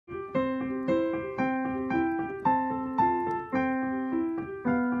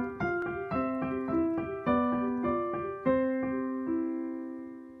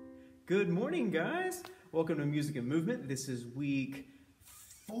morning, guys. Welcome to Music and Movement. This is week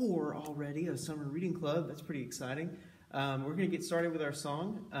 4 already of Summer Reading Club. That's pretty exciting. We're going to get started with our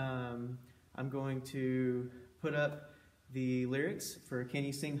song. I'm going to put up the lyrics for Can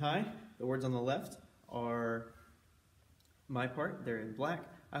You Sing High? The words on the left are my part. They're in black.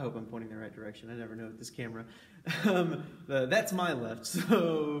 I hope I'm pointing the right direction. I never know with this camera. That's my left.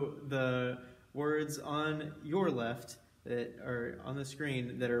 So the words on your left that are on the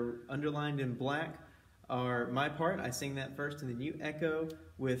screen that are underlined in black are my part. I sing that first, and then you echo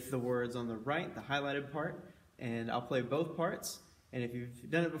with the words on the right, the highlighted part, and I'll play both parts. And if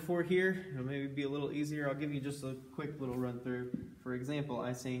you've done it before here, it'll maybe be a little easier. I'll give you just a quick little run through. For example,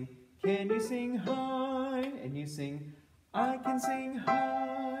 I sing, "Can you sing high?" And you sing, "I can sing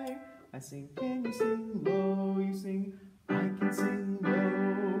high." I sing, "Can you sing low?" You sing, "I can sing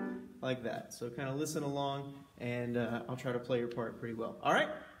low." Like that. So kind of listen along, and I'll try to play your part pretty well. All right,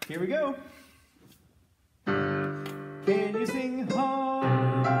 here we go. Can you sing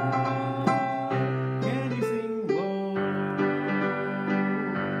high? Can you sing low?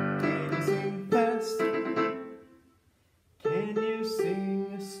 Can you sing fast? Can you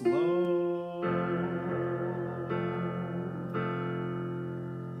sing slow?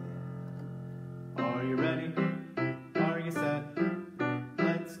 Are you ready? Are you set?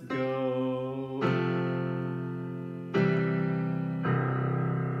 Let's go.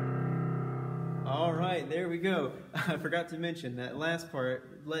 All right, there we go. I forgot to mention that last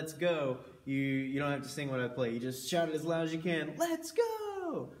part, "let's go." You don't have to sing what I play. You just shout it as loud as you can. "Let's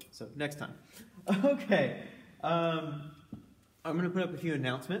go!" So next time. Okay. I'm going to put up a few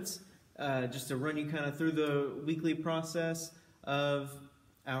announcements just to run you kind of through the weekly process of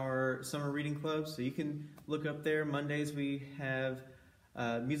our summer reading club. So you can look up there. Mondays we have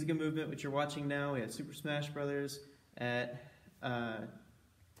Music and Movement, which you're watching now. We have Super Smash Brothers at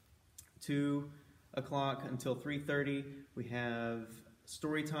 2 o'clock until 3:30. We have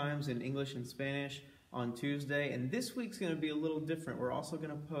story times in English and Spanish on Tuesday. And this week's going to be a little different. We're also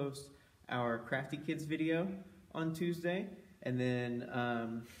going to post our Crafty Kids video on Tuesday. And then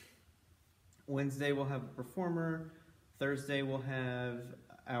Wednesday we'll have a performer. Thursday we'll have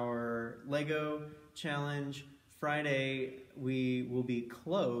our Lego challenge. Friday we will be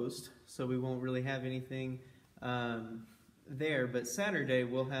closed, so we won't really have anything there. But Saturday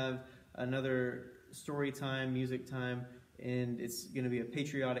we'll have another story time, music time, and it's going to be a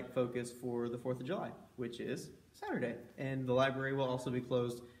patriotic focus for the 4th of July, which is Saturday. And the library will also be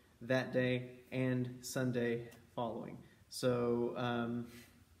closed that day and Sunday following. So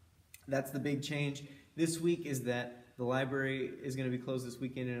that's the big change this week, is that the library is going to be closed this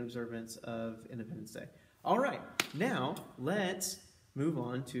weekend in observance of Independence Day. All right, now let's move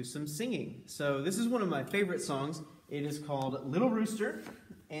on to some singing. So this is one of my favorite songs. It is called Little Rooster,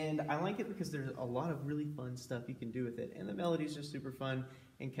 and I like it because there's a lot of really fun stuff you can do with it, and the melody's just super fun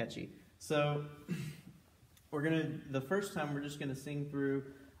and catchy. So the first time we're just gonna sing through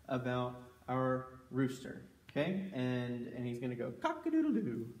about our rooster, okay? And he's gonna go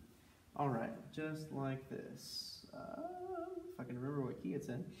cock-a-doodle-doo. All right, just like this. If I can remember what key it's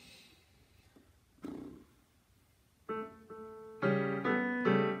in.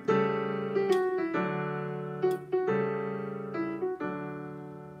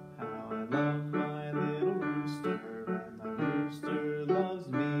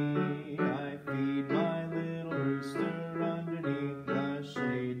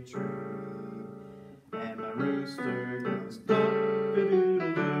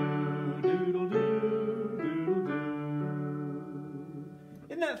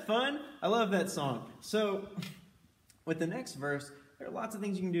 Fun. I love that song. So with the next verse, there are lots of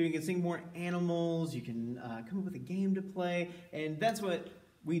things you can do. You can sing more animals, you can come up with a game to play, and that's what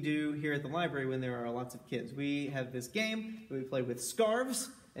we do here at the library when there are lots of kids. We have this game that we play with scarves,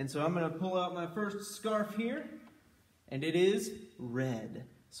 and so I'm going to pull out my first scarf here, and it is red.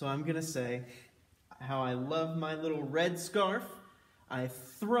 So I'm going to say how I love my little red scarf. I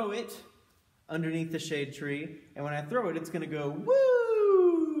throw it underneath the shade tree, and when I throw it, it's going to go woo!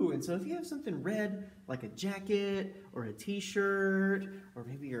 And so if you have something red, like a jacket or a t-shirt or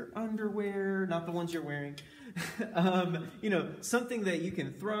maybe your underwear, not the ones you're wearing, you know, something that you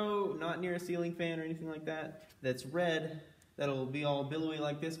can throw, not near a ceiling fan or anything like that, that's red, that'll be all billowy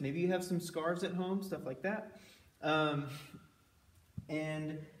like this. Maybe you have some scarves at home, stuff like that.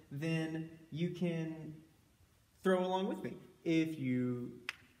 And then you can throw along with me. If you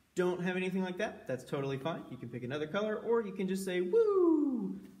don't have anything like that, that's totally fine. You can pick another color, or you can just say,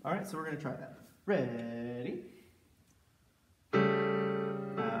 woo! All right, so we're going to try that. Ready?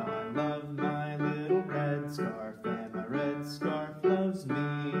 How I love my little red scarf, and my red scarf loves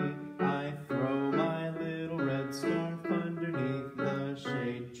me. I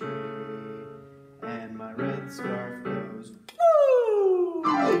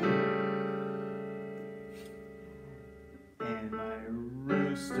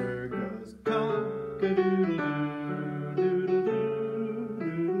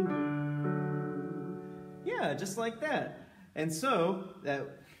Yeah, just like that. And so, that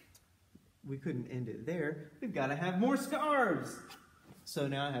we couldn't end it there. We've got to have more scarves. So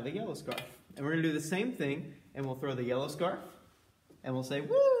now I have a yellow scarf. And we're going to do the same thing, and we'll throw the yellow scarf, and we'll say,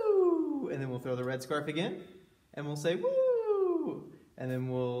 woo! And then we'll throw the red scarf again, and we'll say, woo! And then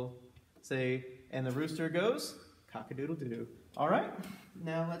we'll say, and the rooster goes, cock-a-doodle-doo. All right,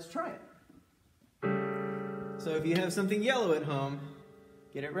 now let's try it. So if you have something yellow at home,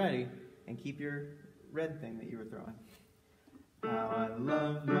 get it ready, and keep your red thing that you were throwing. How I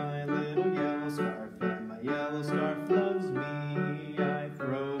love my little yellow scarf, and my yellow scarf loves me. I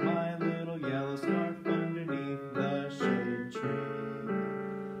throw my little yellow scarf underneath the shade tree,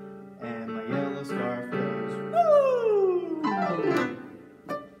 and my yellow scarf goes woo!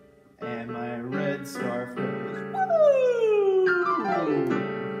 And my red scarf goes woo!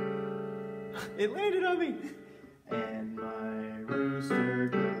 It landed on me. And my rooster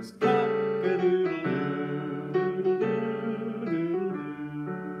goes cock-a-doodle-doo.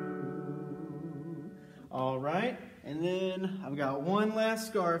 All right, and then I've got one last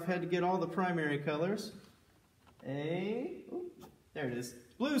scarf. Had to get all the primary colors. There it is,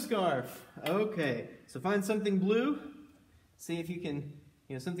 blue scarf. Okay, so find something blue. See if you can,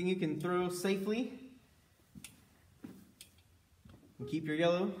 something you can throw safely. And keep your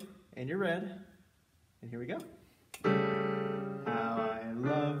yellow and your red. And here we go. How I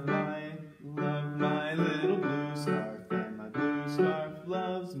love my little blue scarf, and my blue scarf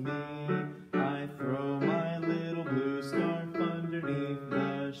loves me. I throw my little blue scarf underneath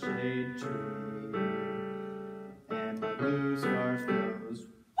the shade tree, and my blue scarf goes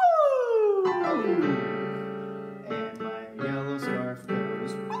woo! And my yellow scarf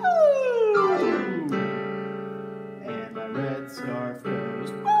goes woo! And my red scarf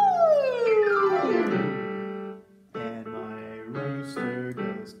goes woo! Rooster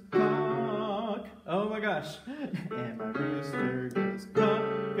goes cock. Oh my gosh. And my rooster goes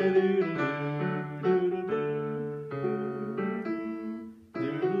cock-a-doodle-doo.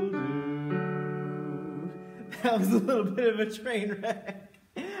 That was a little bit of a train wreck.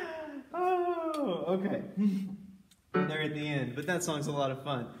 Oh, okay. There at the end, but that song's a lot of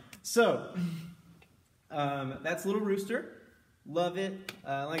fun. So, that's Little Rooster. Love it.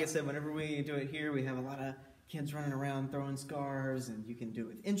 Like I said, whenever we do it here, we have a lot of kids running around throwing scarves, and you can do it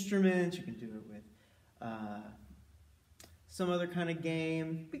with instruments, you can do it with some other kind of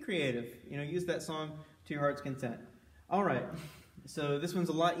game. Be creative, use that song to your heart's content. All right, so this one's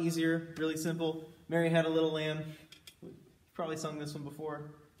a lot easier, really simple. Mary Had a Little Lamb. You've probably sung this one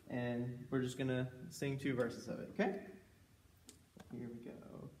before, and we're just gonna sing 2 verses of it, okay? Here we go.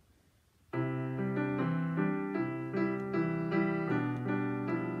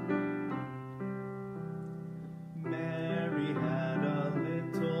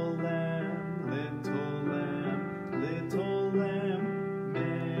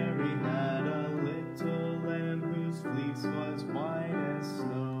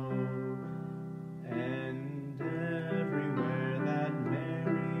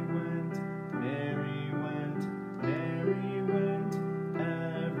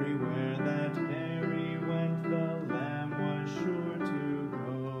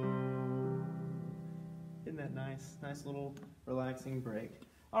 Nice little relaxing break.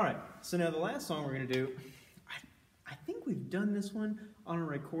 All right, so now the last song we're going to do, I think we've done this one on a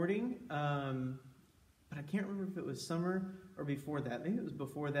recording, but I can't remember if it was summer or before that. Maybe it was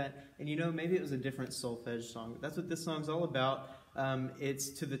before that, and maybe it was a different solfege song. That's what this song's all about. It's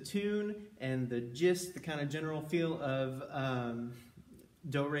to the tune and the gist, the kind of general feel of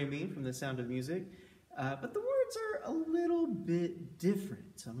Do, Re, Mi from The Sound of Music, but the words are a little bit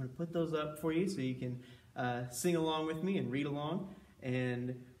different. So I'm going to put those up for you so you can sing along with me and read along,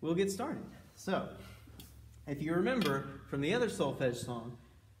 and we'll get started. So, if you remember from the other solfege song,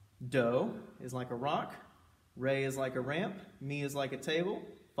 Do is like a rock, Re is like a ramp, Mi is like a table,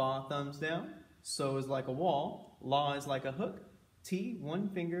 Fa thumbs down, So is like a wall, La is like a hook, Ti 1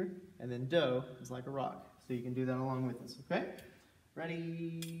 finger, and then Do is like a rock. So you can do that along with us, okay?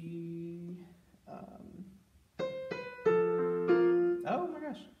 Ready? Oh my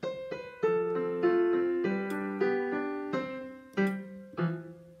gosh.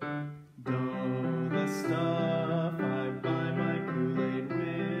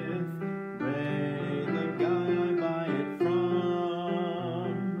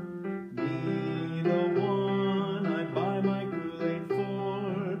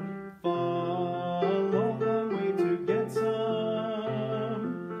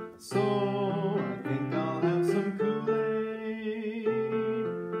 I think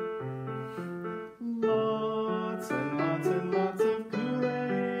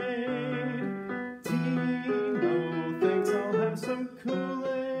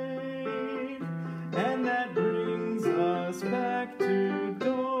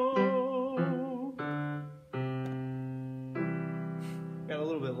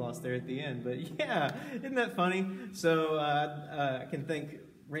bit lost there at the end, but yeah, isn't that funny? So I can thank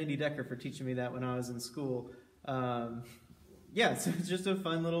Randy Decker for teaching me that when I was in school. Yeah, so it's just a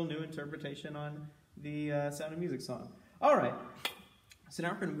fun little new interpretation on the Sound of Music song. All right, so now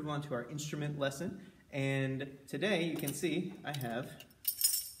we're going to move on to our instrument lesson, and today you can see I have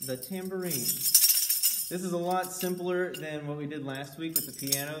the tambourine. This is a lot simpler than what we did last week with the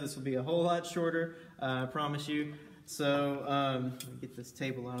piano. This will be a whole lot shorter, I promise you. So let me get this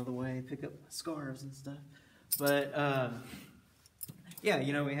table out of the way, pick up my scarves and stuff. But yeah,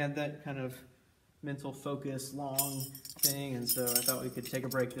 you know, we had that kind of mental focus, long thing, and so I thought we could take a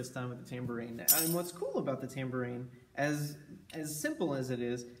break this time with the tambourine. And what's cool about the tambourine, as simple as it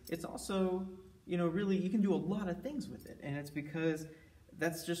is, it's also, you know, really, you can do a lot of things with it, and it's because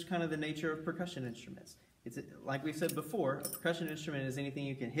that's just kind of the nature of percussion instruments. It's like we said before, a percussion instrument is anything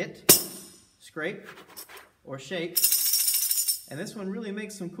you can hit, scrape, or shake, and this one really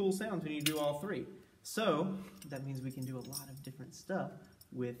makes some cool sounds when you do all three. So that means we can do a lot of different stuff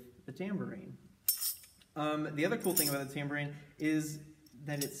with the tambourine. The other cool thing about the tambourine is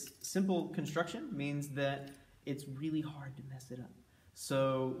that it's simple construction, means that it's really hard to mess it up.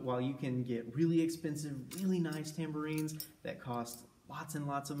 So while you can get really expensive, really nice tambourines that cost lots and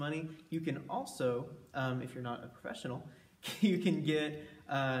lots of money, you can also, if you're not a professional, you can get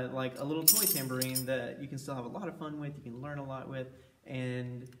like a little toy tambourine that you can still have a lot of fun with, you can learn a lot with,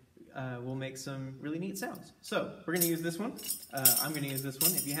 and we'll make some really neat sounds. So we're going to use this one. I'm going to use this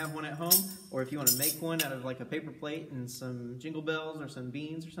one. If you have one at home, or if you want to make one out of like a paper plate and some jingle bells or some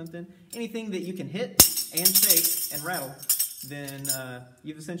beans or something, anything that you can hit and shake and rattle, then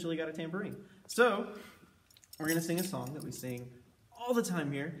you've essentially got a tambourine. So we're going to sing a song that we sing all the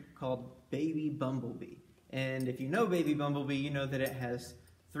time here called Baby Bumblebee. And if you know Baby Bumblebee, you know that it has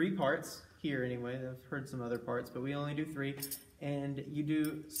 3 parts, here anyway. I've heard some other parts, but we only do 3. And you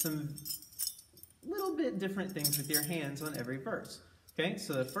do some little bit different things with your hands on every verse. Okay,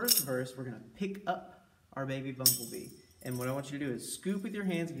 so the first verse, we're going to pick up our Baby Bumblebee. And what I want you to do is scoop with your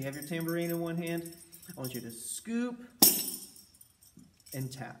hands. If you have your tambourine in one hand, I want you to scoop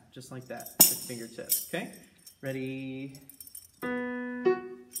and tap, just like that, with fingertips. Okay, ready?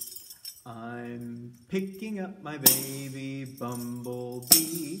 I'm picking up my baby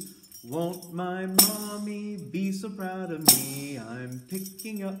bumblebee. Won't my mommy be so proud of me? I'm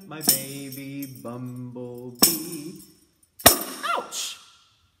picking up my baby bumblebee. Ouch!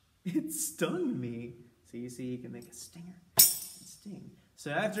 It stung me. So you see, you can make a stinger and sting.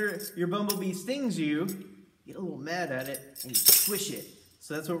 So after your bumblebee stings you, get a little mad at it and you squish it.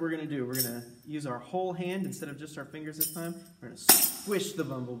 So that's what we're going to do. We're going to use our whole hand instead of just our fingers this time. We're going to squish the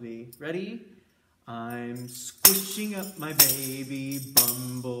bumblebee. Ready? I'm squishing up my baby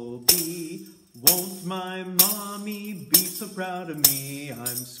bumblebee. Won't my mommy be so proud of me? I'm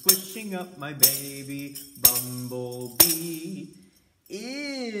squishing up my baby bumblebee.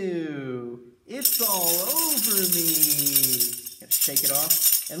 Ew, it's all over me. Gotta shake it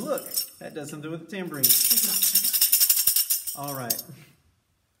off. And look, that does something with the tambourine. Shake it off, shake it off. All right.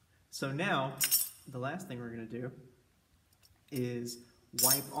 So now, the last thing we're going to do is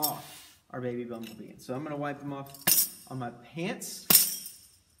wipe off our baby bumblebee. So I'm going to wipe them off on my pants,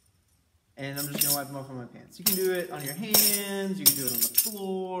 and I'm just going to wipe them off on my pants. You can do it on your hands, you can do it on the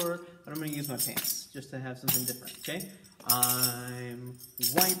floor, but I'm going to use my pants just to have something different, okay? I'm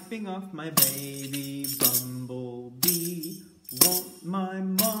wiping off my baby bumblebee. Won't my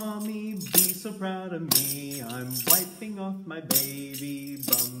mommy be so proud of me? I'm wiping off my baby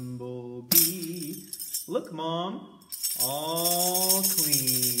bumblebee. Look, Mom, all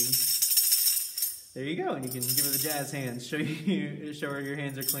clean. There you go, and you can give her the jazz hands, show her your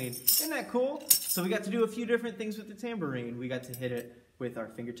hands are clean. Isn't that cool? So we got to do a few different things with the tambourine. We got to hit it with our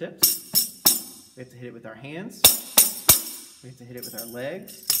fingertips. We have to hit it with our hands. We have to hit it with our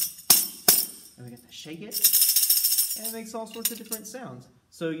legs. And we got to shake it. And it makes all sorts of different sounds.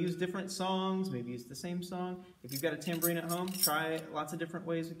 So use different songs, maybe use the same song. If you've got a tambourine at home, try lots of different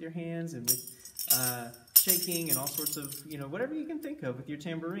ways with your hands and with shaking and all sorts of, you know, whatever you can think of with your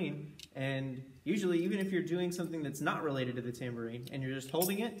tambourine. And usually, even if you're doing something that's not related to the tambourine and you're just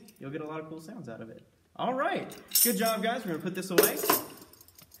holding it, you'll get a lot of cool sounds out of it. All right, good job, guys. We're going to put this away.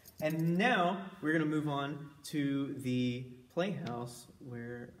 And now we're going to move on to the playhouse,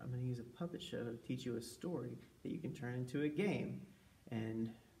 where I'm going to use a puppet show to teach you a story that you can turn into a game.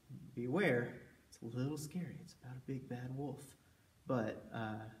 And beware, it's a little scary. It's about a big bad wolf. But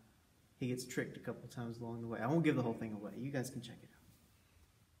he gets tricked a couple times along the way. I won't give the whole thing away. You guys can check it out.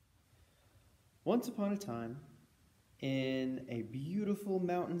 Once upon a time, in a beautiful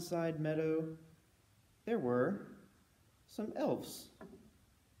mountainside meadow, there were some elves.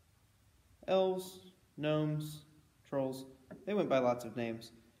 elves, gnomes, trolls. They went by lots of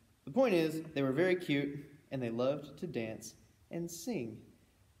names. The point is, they were very cute, and they loved to dance and sing.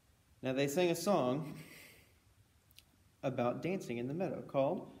 Now, they sang a song about dancing in the meadow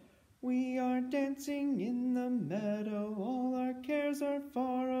called, "We are dancing in the meadow, all our cares are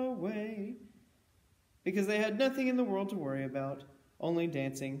far away." Because they had nothing in the world to worry about, only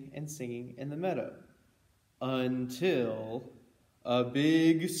dancing and singing in the meadow. Until a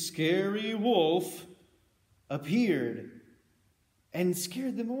big, scary wolf appeared and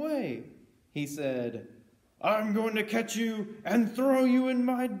scared them away. He said, "I'm going to catch you and throw you in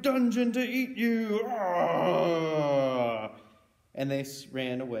my dungeon to eat you." Ah! And they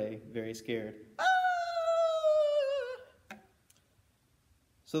ran away very scared. Ah!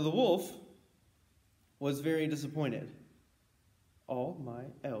 So the wolf was very disappointed. All my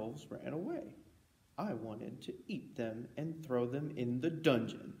elves ran away. I wanted to eat them and throw them in the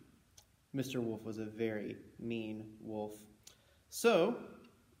dungeon. Mr. Wolf was a very mean wolf. So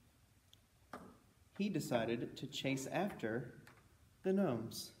he decided to chase after the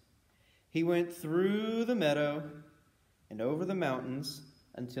gnomes. He went through the meadow and over the mountains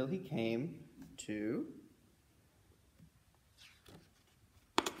until he came to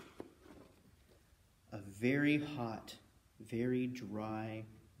a very hot, very dry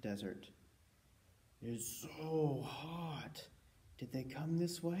desert. It's so hot. Did they come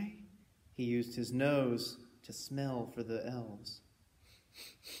this way? He used his nose to smell for the elves.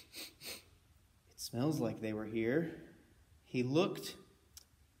 It smells like they were here. He looked,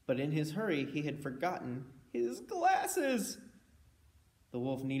 but in his hurry, he had forgotten his glasses. The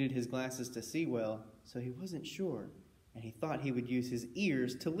wolf needed his glasses to see well, so he wasn't sure, and he thought he would use his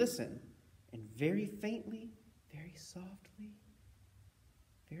ears to listen. And very faintly, very softly,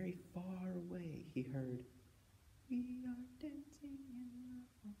 very far away, he heard, "We are dancing in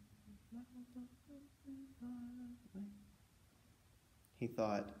the far away." He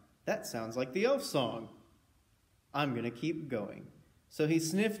thought, that sounds like the elf song. I'm going to keep going. So he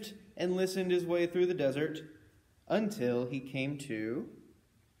sniffed and listened his way through the desert until he came to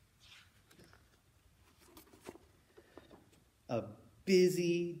a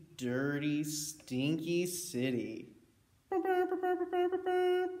busy, dirty, stinky city.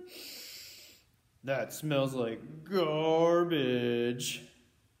 That smells like garbage.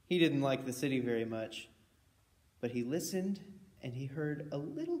 He didn't like the city very much, but he listened and he heard a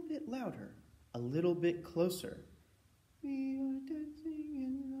little bit louder, a little bit closer. "We are dancing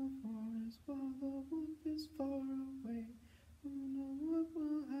in the forest while the wolf is far away. Who knows what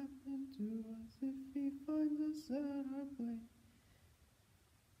will happen to us if he finds us at our play?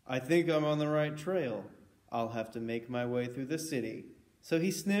 I think I'm on the right trail. I'll have to make my way through the city." So he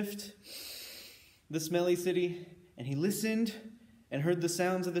sniffed the smelly city, and he listened and heard the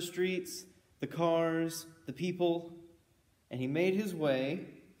sounds of the streets, the cars, the people, and he made his way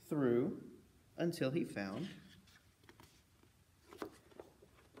through until he found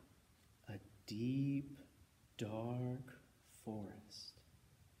a deep, dark forest.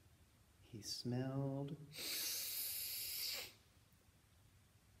 He smelled.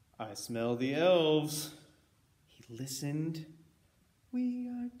 "I smell the elves." He listened. "We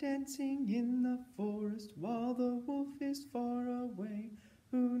are dancing in the forest while the wolf is far away.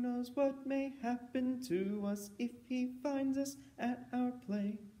 Who knows what may happen to us if he finds us at our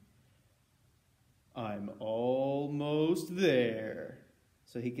play?" "I'm almost there."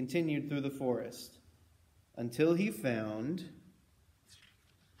 So he continued through the forest until he found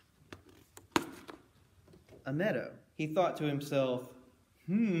a meadow. He thought to himself,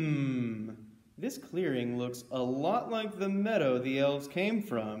 this clearing looks a lot like the meadow the elves came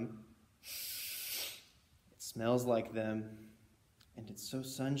from. It smells like them, and it's so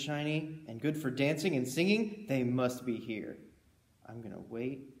sunshiny and good for dancing and singing. They must be here. I'm going to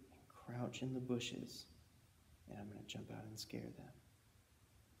wait and crouch in the bushes, and I'm going to jump out and scare them.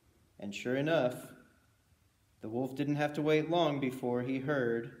 And sure enough, the wolf didn't have to wait long before he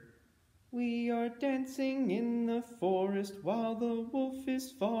heard, "We are dancing in the forest while the wolf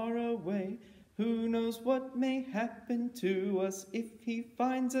is far away. Who knows what may happen to us if he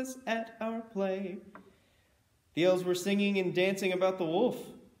finds us at our play?" The elves were singing and dancing about the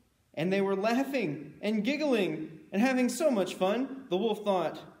wolf, and they were laughing and giggling and having so much fun. The wolf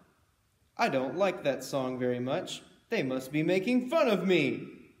thought, "I don't like that song very much. They must be making fun of me.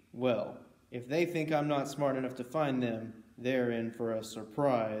 Well, if they think I'm not smart enough to find them, they're in for a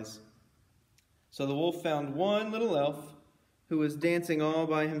surprise." So the wolf found one little elf who was dancing all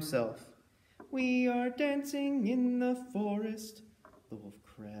by himself. "We are dancing in the forest." The wolf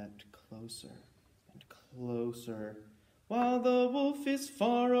crept closer and closer while the wolf is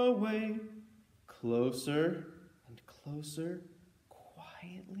far away. closer and closer,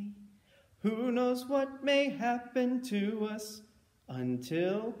 quietly. Who knows what may happen to us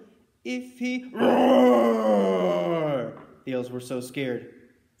until if he roar. The elves were so scared.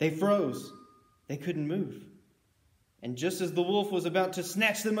 They froze. They couldn't move. And just as the wolf was about to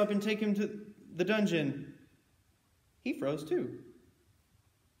snatch them up and take him to the dungeon, he froze too.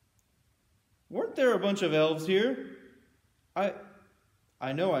 Weren't there a bunch of elves here? I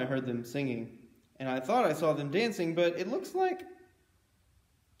know I heard them singing, and I thought I saw them dancing, but it looks like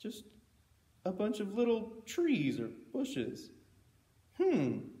just a bunch of little trees or bushes.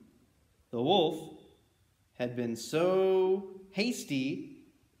 The wolf had been so hasty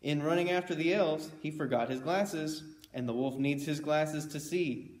in running after the elves, he forgot his glasses, and the wolf needs his glasses to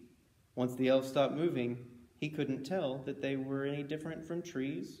see. Once the elves stopped moving, he couldn't tell that they were any different from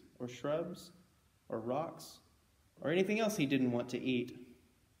trees or shrubs or rocks or anything else he didn't want to eat.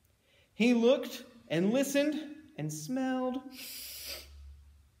 He looked and listened and smelled,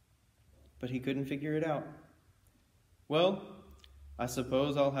 but he couldn't figure it out. Well, I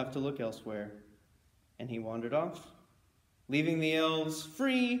suppose I'll have to look elsewhere. And he wandered off, leaving the elves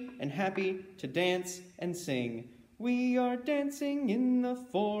free and happy to dance and sing. We are dancing in the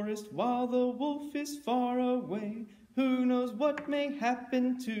forest while the wolf is far away. Who knows what may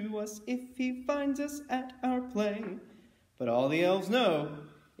happen to us if he finds us at our play? But all the elves know,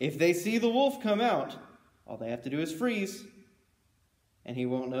 if they see the wolf come out, all they have to do is freeze, and he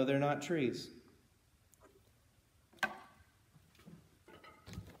won't know they're not trees.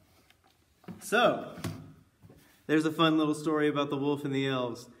 So, there's a fun little story about the wolf and the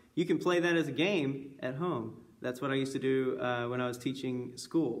elves. You can play that as a game at home. That's what I used to do when I was teaching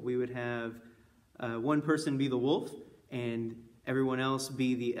school. We would have one person be the wolf and everyone else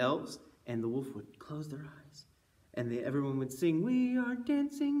be the elves, and the wolf would close their eyes. And everyone would sing, we are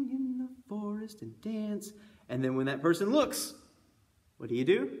dancing in the forest and dance. And then when that person looks, what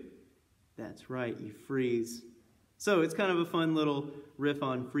do? That's right, you freeze. So it's kind of a fun little riff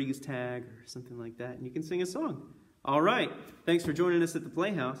on freeze tag or something like that, and you can sing a song. All right, thanks for joining us at the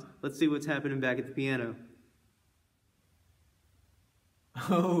Playhouse. Let's see what's happening back at the piano.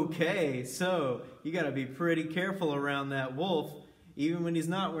 Okay, so you got to be pretty careful around that wolf, even when he's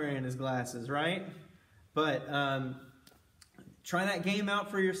not wearing his glasses, right? But try that game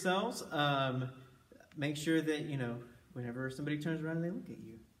out for yourselves. Make sure that, whenever somebody turns around and they look at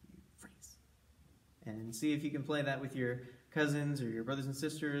you, you freeze. And see if you can play that with your cousins or your brothers and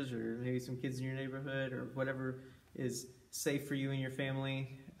sisters or maybe some kids in your neighborhood or whatever is safe for you and your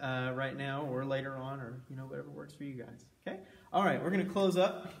family right now or later on, or whatever works for you guys. Okay? All right, we're going to close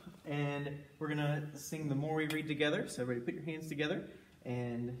up and we're going to sing The More We Read Together. So everybody put your hands together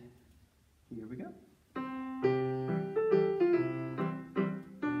and here we go.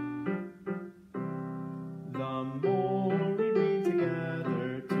 The more we read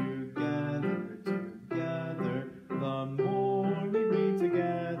together, the more we read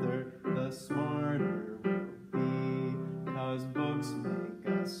together, the smarter we'll be. 'Cause books make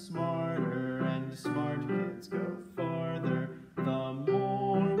us smarter and smart kids go farther. The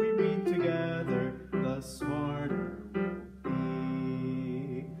more we read together, the smarter we'll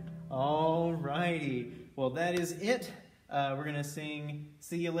be. All righty. Well, that is it. We're going to sing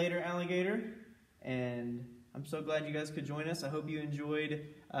See You Later, Alligator. And I'm so glad you guys could join us. I hope you enjoyed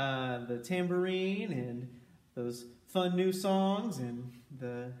the tambourine and those fun new songs and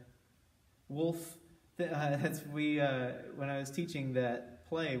the wolf. When I was teaching that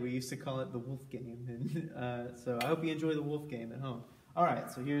play, we used to call it the wolf game. And so I hope you enjoy the wolf game at home. All right,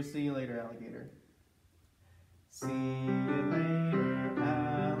 so here's See You Later, Alligator. See you later,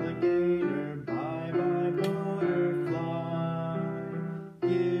 alligator. Bye-bye, butterfly.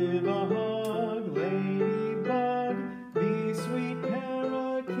 Give a hug, ladybug. Be sweet,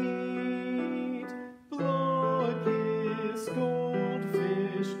 parakeet. Blow a kiss,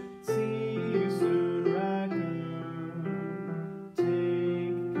 goldfish. See you soon, raccoon.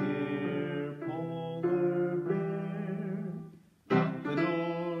 Take care, polar bear. Out the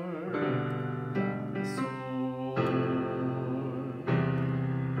door, dinosaur.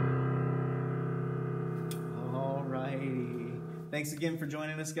 All righty. Thanks again for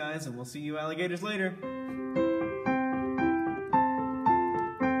joining us, guys, and we'll see you alligators later.